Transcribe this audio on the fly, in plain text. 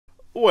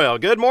Well,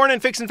 good morning,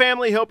 Fixin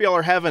family. Hope y'all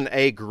are having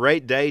a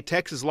great day.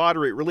 Texas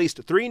Lottery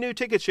released 3 new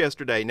tickets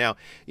yesterday. Now,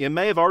 you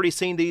may have already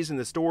seen these in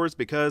the stores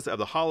because of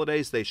the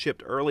holidays. They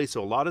shipped early, so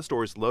a lot of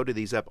stores loaded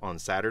these up on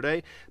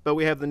Saturday. But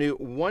we have the new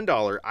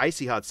 $1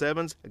 Icy Hot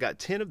 7s. I got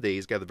 10 of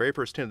these. Got the very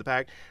first 10 of the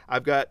pack.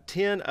 I've got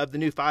 10 of the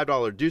new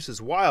 $5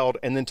 Deuces Wild.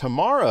 And then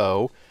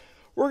tomorrow,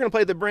 we're going to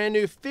play the brand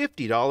new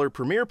 $50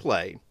 Premier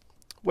Play.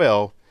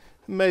 Well,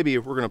 maybe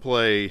we're going to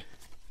play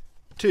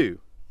 2,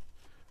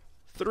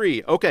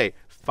 3, okay,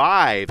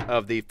 5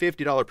 of the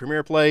 $50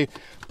 Premier Play,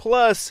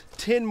 plus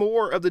 10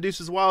 more of the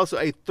Deuces Wild, so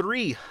a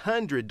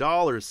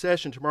 $300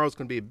 session. Tomorrow's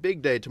going to be a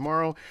big day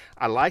tomorrow.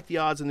 I like the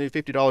odds in the new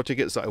 $50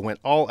 tickets, so I went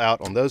all out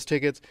on those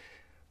tickets.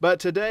 But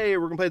today,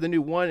 we're going to play the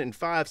new 1 and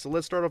 5, so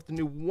let's start off the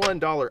new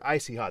 $1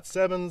 Icy Hot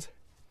 7s.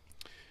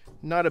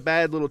 Not a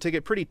bad little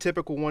ticket, pretty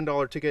typical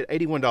 $1 ticket,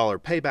 $81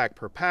 payback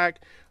per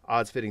pack.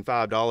 Odds of hitting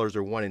 $5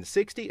 are 1 in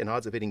 60, and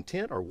odds of hitting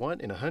 10 are 1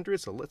 in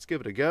 100, so let's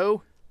give it a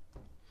go.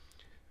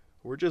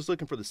 We're just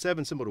looking for the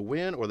 7 symbol to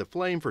win or the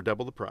flame for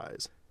double the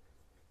prize.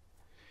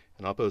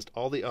 And I'll post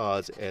all the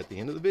odds at the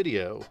end of the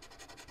video.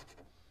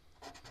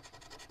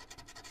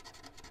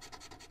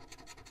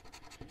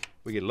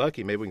 If we get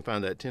lucky, maybe we can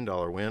find that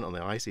 $10 win on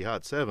the Icy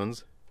Hot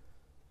 7s.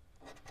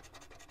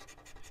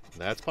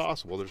 That's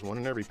possible. There's one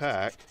in every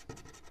pack.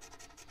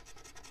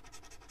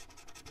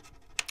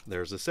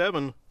 There's a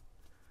 7.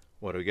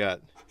 What do we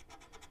got?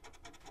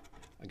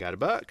 I got a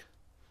buck.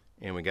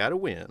 And we got a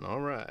win.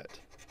 All right.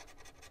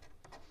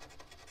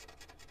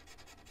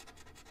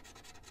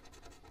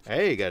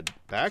 Hey, got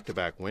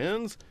back-to-back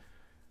wins.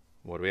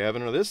 What do we have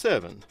under this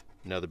 7?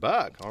 Another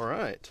buck. All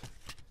right.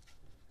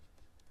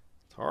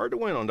 It's hard to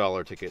win on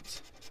dollar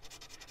tickets.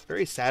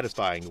 Very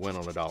satisfying to win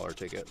on a dollar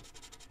ticket.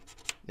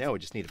 Now we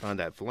just need to find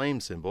that flame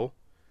symbol.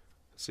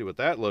 See what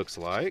that looks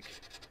like.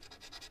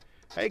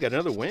 Hey, got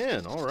another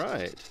win. All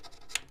right.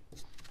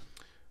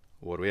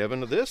 What do we have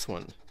under this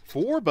one?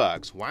 4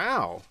 bucks.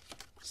 Wow.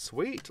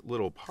 Sweet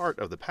little part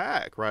of the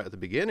pack right at the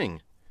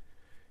beginning.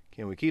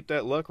 Can we keep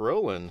that luck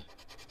rolling?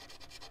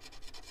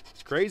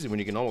 Crazy when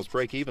you can almost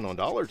break even on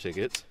dollar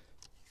tickets.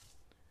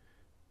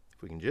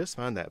 If we can just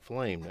find that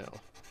flame now.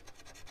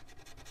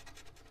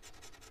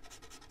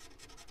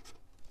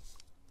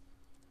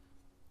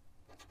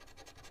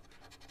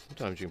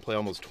 Sometimes you can play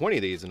almost 20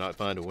 of these and not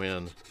find a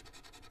win.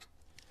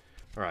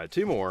 All right,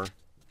 2 more.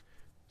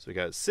 So we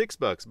got 6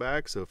 bucks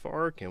back so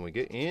far. Can we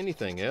get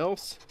anything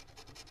else?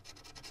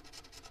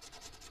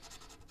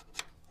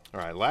 All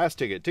right, last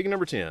ticket, ticket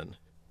number 10.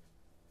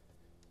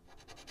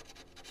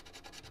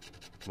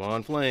 Come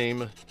on,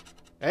 flame.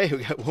 Hey,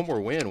 we got one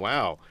more win.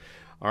 Wow.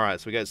 All right,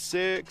 so we got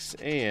 6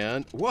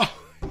 and... Whoa,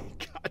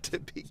 got to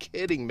be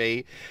kidding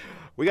me.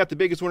 We got the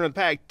biggest winner of the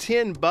pack,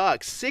 10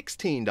 bucks,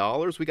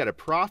 $16. We got a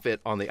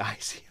profit on the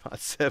Icy Hot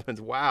 7s.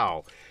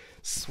 Wow.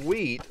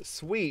 Sweet,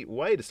 sweet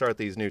way to start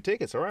these new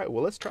tickets. All right,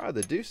 well, let's try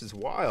the Deuces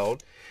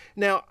Wild.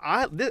 Now,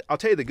 I'll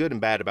tell you the good and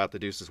bad about the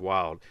Deuces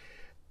Wild.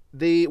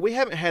 We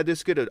haven't had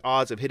this good at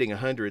odds of hitting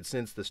 100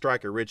 since the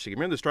Striker Rich ticket.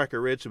 Remember the Striker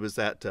Rich? It was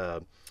that...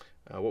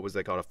 what was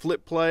that called? A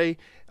flip play.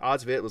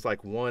 Odds of it was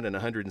like 1 in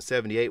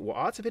 178. Well,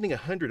 odds of hitting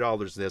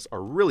 $100 this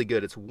are really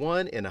good. It's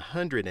 1 in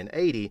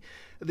 180.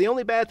 The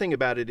only bad thing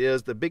about it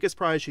is the biggest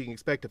prize you can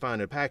expect to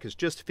find in a pack is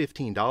just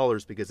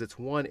 $15 because it's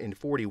 1 in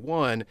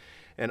 41,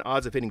 and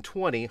odds of hitting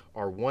 20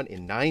 are 1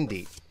 in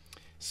 90.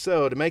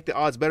 So to make the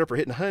odds better for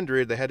hitting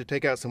 100, they had to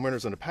take out some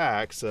winners in a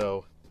pack.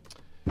 So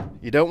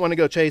you don't want to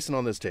go chasing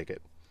on this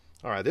ticket.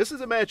 All right, this is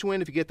a match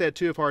win. If you get that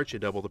 2 of hearts, you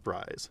double the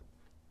prize.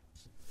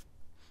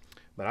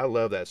 But I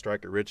love that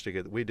Striker Rich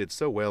ticket. We did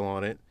so well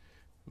on it.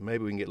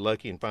 Maybe we can get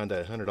lucky and find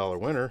that $100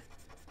 winner.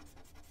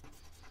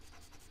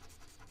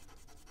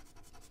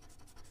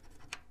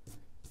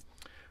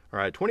 All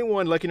right,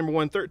 21, lucky number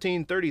 1,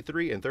 13,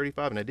 33, and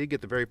 35. And I did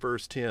get the very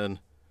first 10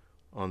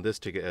 on this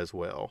ticket as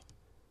well.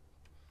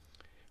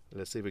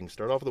 Let's see if we can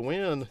start off with a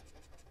win.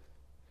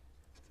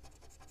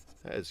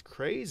 That is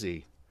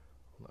crazy.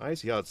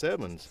 Icy Hot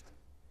 7s.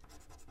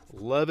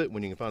 Love it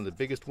when you can find the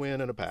biggest win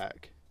in a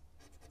pack.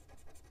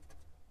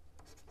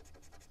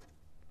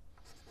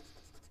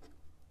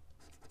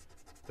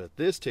 But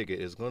this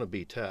ticket is going to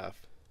be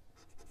tough.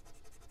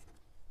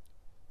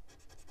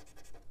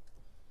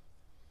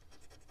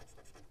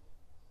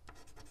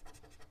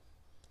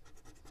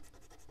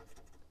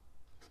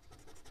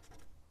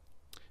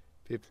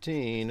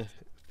 $15,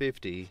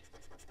 $50,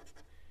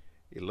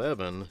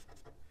 $11,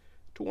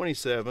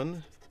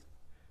 $27,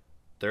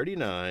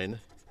 $39,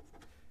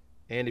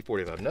 and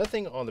 $45.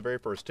 Nothing on the very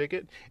first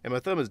ticket, and my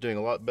thumb is doing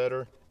a lot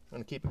better. I'm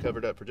going to keep it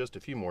covered up for just a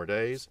few more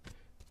days,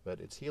 but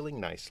it's healing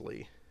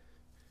nicely.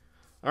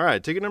 All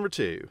right, ticket number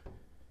 2.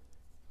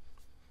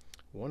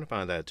 I want to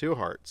find that 2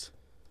 hearts.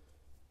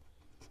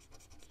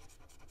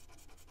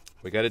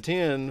 We got a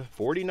 10,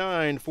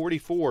 49,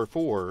 44,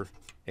 4,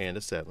 and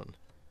a 7.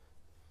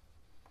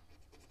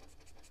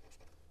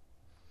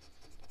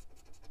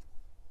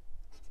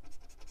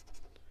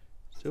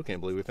 Still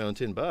can't believe we found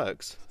 10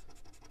 bucks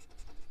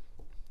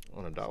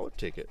on a dollar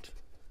ticket.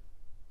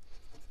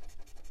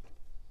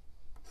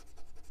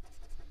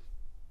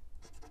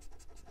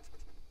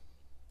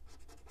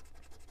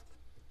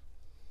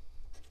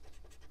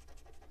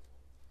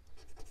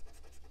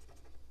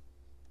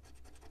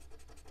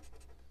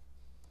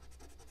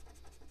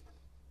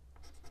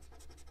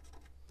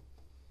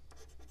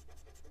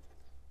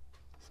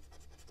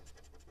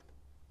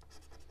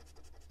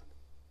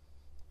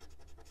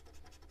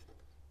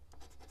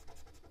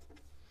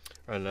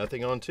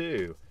 Nothing on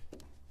 2.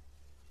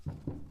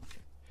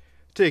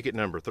 Ticket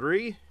number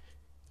 3.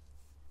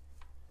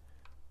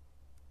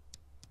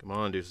 Come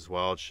on, Deuces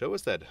Wild. Show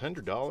us that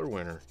 $100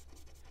 winner.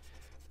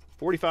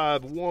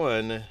 45,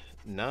 1,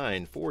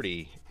 9,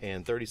 40,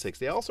 and 36.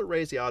 They also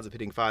raised the odds of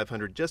hitting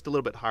 500 just a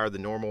little bit higher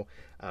than normal.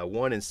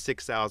 1 in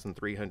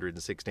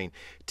 6,316.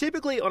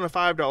 Typically on a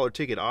 $5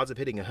 ticket, odds of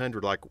hitting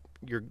 100, like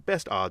your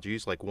best odds, are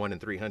usually like 1 in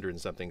 300 and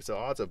something. So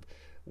odds of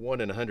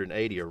 1 in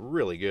 180 are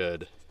really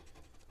good.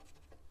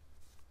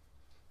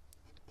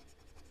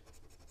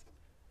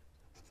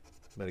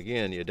 But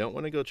again, you don't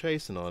want to go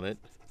chasing on it.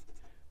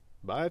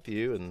 Buy a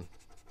few and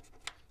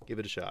give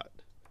it a shot.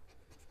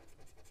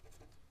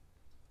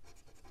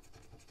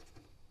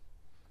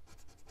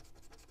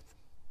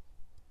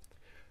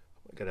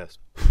 Got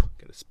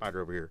a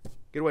spider over here.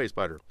 Get away,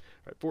 spider. All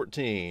right,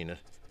 14,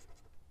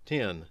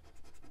 10,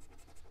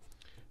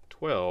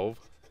 12,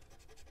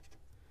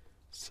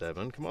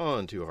 7. Come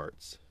on, 2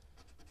 hearts.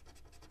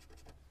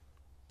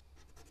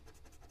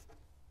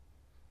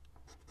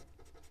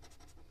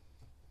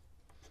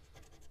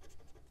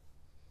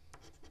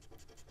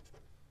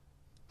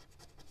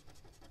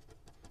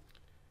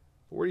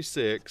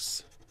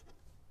 $46,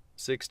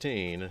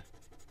 16,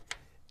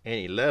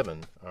 and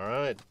 11. All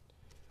right.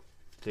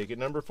 Ticket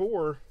number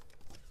 4.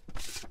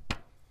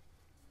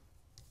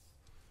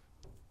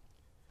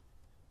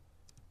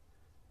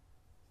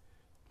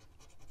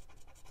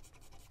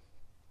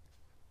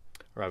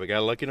 All right, we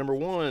got lucky number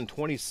 1,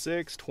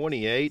 26,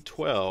 28,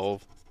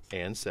 12,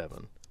 and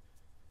 7.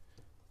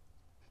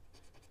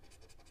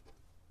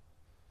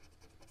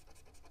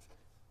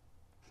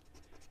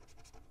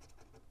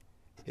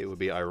 It would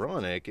be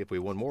ironic if we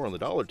won more on the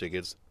dollar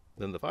tickets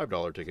than the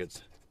 $5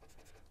 tickets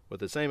with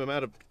the same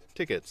amount of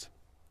tickets.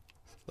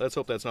 Let's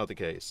hope that's not the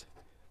case.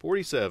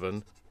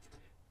 47,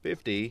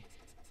 50,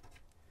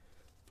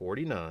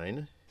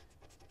 49.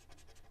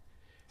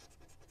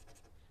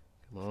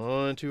 Come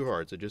on, 2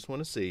 hearts. I just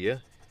want to see you.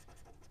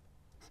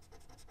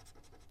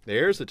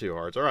 There's the 2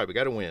 hearts. All right, we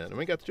got to win. And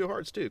we got the 2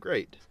 hearts too.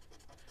 Great.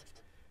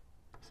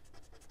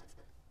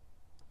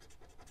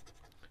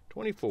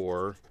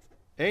 24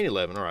 and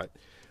 11. All right.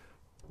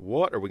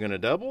 What are we going to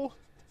double?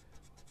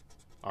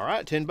 All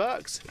right,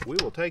 $10. We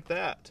will take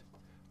that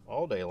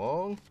all day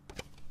long.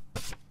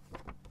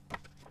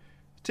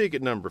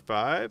 Ticket number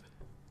 5.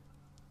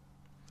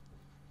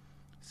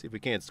 See if we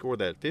can't score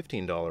that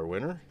 $15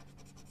 winner.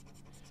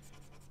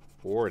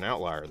 Or an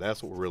outlier.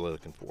 That's what we're really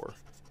looking for.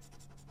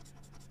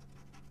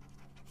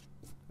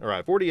 All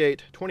right,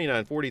 48,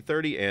 29, 40,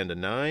 30, and a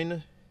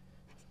 9.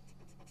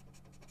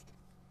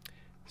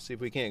 See if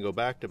we can't go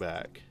back to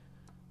back.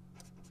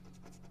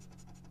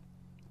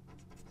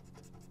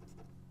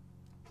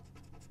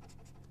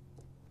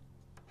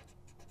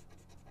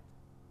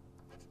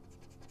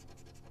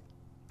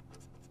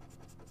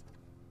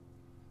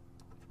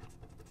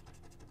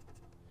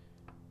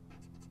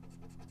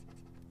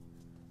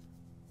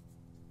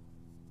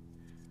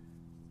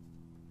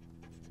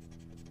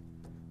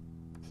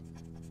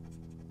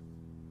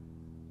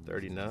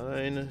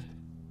 $39,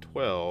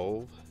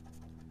 12,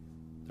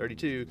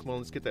 32. Come on,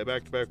 let's get that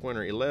back-to-back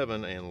winner.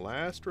 11, and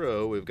last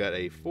row, we've got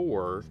a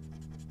 4,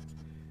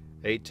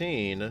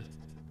 18,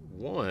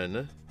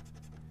 1,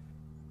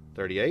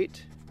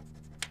 38,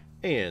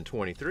 and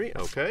 23.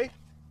 Okay.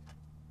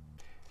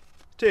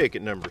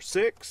 Ticket number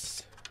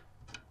 6.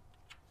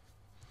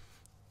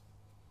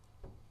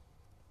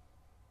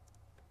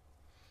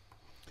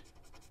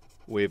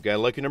 We've got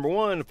lucky number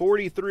 1,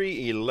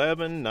 43,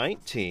 11,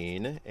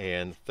 19,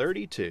 and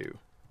 32.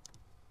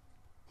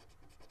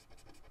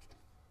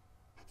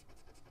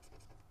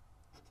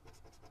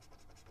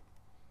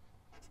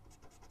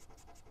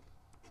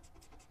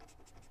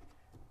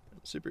 I'm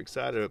super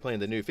excited about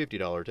playing the new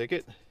 $50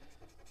 ticket.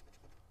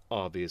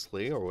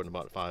 Obviously, or wouldn't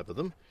have bought 5 of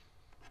them.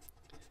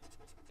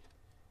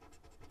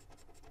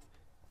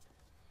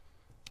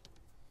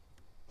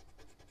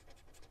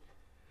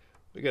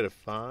 We got a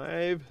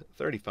 5,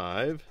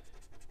 35,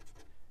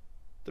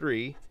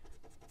 3,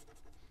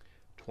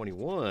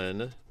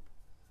 21,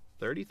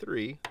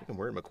 33. I think I'm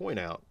wearing my coin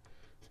out.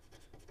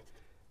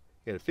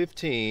 Got a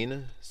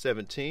 15,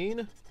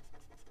 17,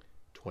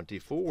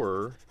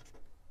 24,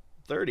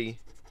 30,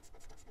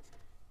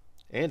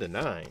 and a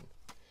 9.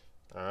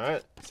 All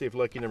right, let's see if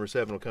lucky number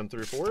 7 will come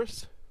through for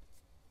us.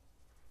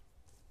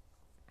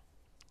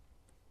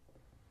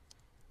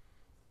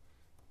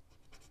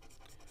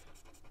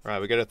 All right,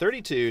 we got a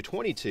 32,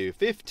 22,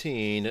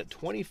 15,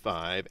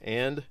 25,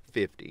 and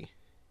 50.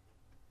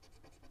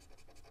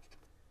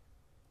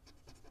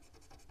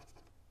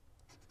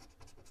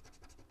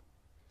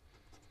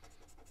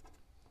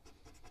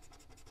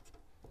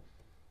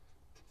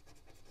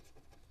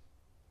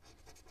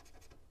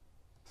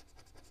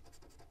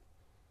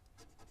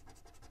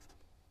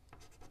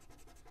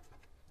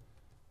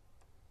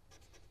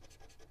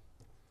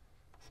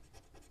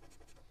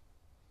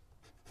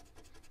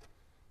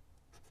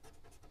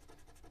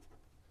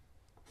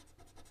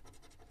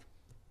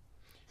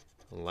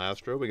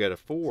 Last row, we got a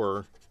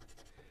 4,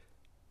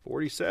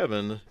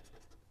 47,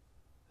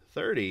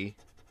 30,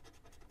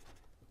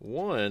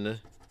 1,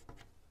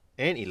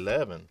 and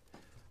 11.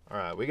 All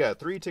right, we got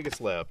 3 tickets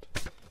left.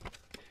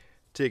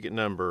 Ticket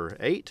number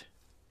 8.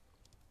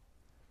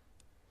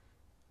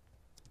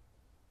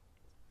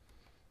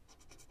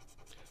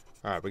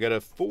 All right, we got a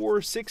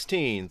 4,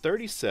 16,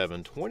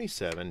 37,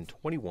 27,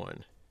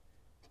 21.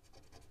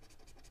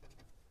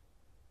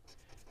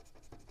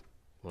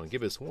 Want to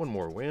give us one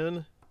more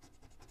win.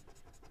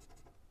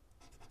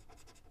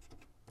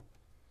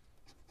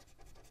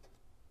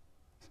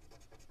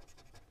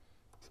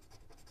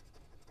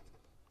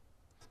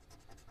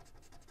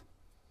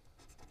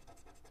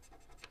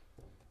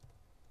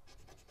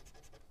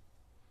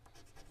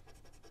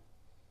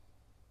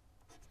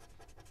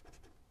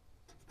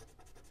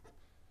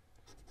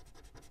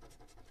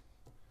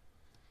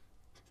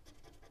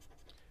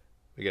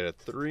 We got a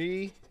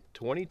 3,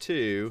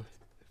 22,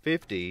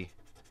 50,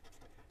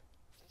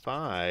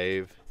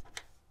 5,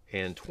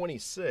 and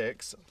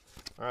 26.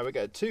 All right, we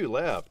got 2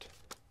 left.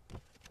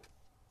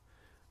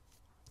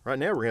 Right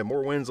now, we're going to have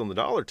more wins on the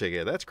dollar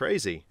ticket. That's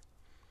crazy.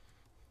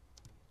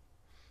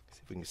 Let's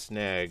see if we can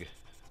snag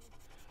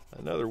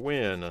another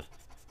win.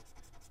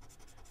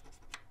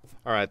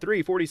 All right,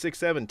 3, 46,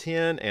 7,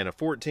 10, and a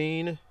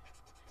 14.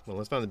 Well,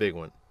 let's find the big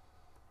one.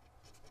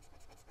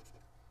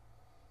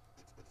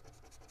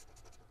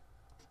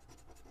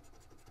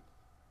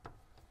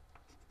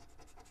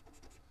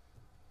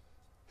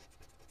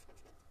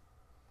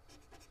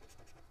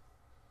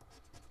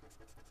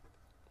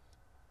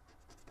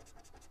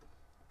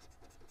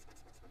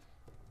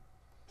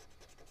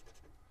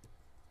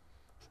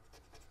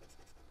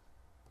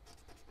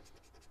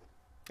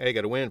 Hey,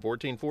 got to win.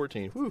 14,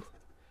 14. Whew.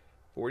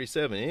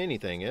 47.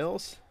 Anything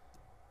else?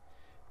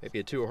 Maybe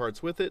a 2 of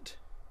hearts with it.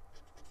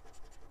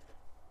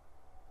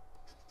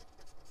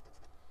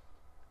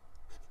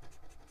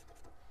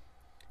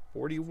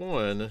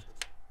 $41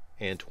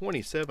 and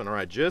 27. All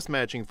right, just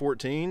matching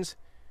 14s.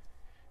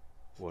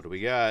 What do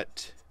we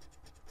got?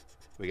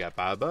 We got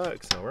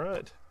 $5. All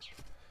right.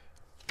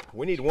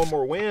 We need one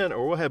more win,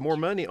 or we'll have more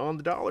money on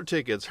the dollar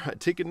tickets. All right,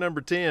 ticket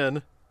number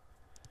 10.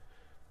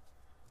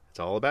 It's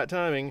all about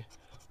timing.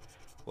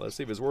 Let's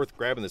see if it's worth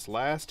grabbing this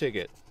last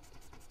ticket.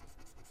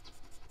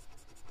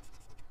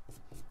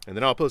 And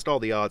then I'll post all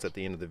the odds at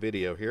the end of the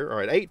video here. All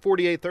right, 8,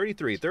 48,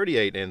 33,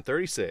 38, and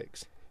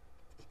 36.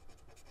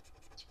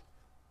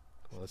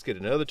 Well, let's get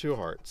another 2 of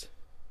hearts.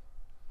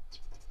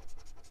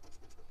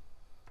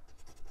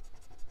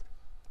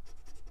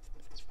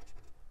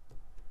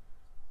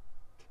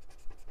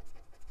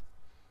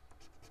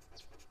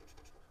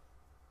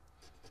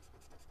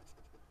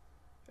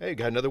 Hey,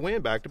 got another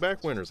win,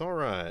 back-to-back winners. All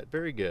right,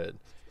 very good.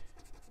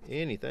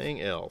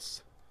 Anything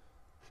else?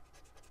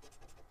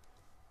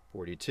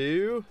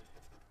 42,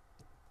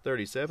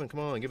 37. Come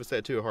on, give us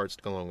that 2 of hearts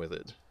to go along with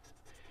it.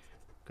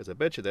 Because I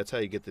bet you that's how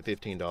you get the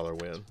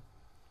 $15 win.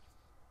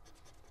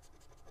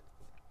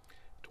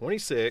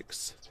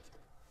 26,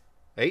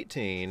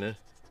 18,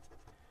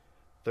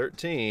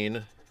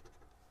 13,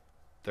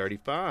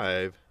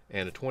 35,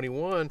 and a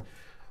 21.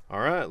 All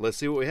right, let's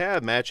see what we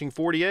have. Matching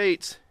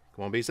 48s.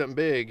 Come on, be something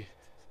big.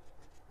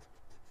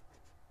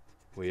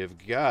 We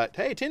have got,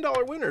 hey,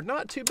 $10 winner.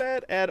 Not too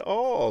bad at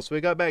all. So we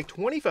got back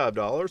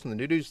 $25 from the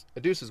new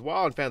Deuces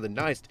Wild and found the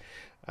nice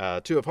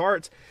 2 of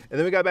hearts. And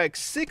then we got back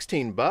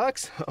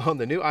 $16 on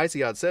the new Icy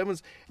Hot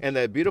 7s and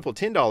that beautiful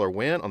 $10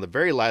 win on the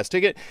very last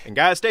ticket. And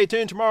guys, stay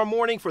tuned tomorrow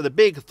morning for the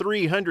big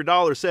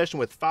 $300 session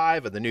with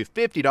 5 of the new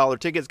 $50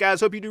 tickets.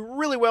 Guys, hope you do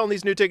really well in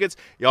these new tickets.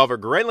 Y'all have a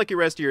great lucky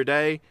rest of your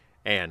day,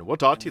 and we'll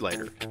talk to you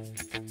later.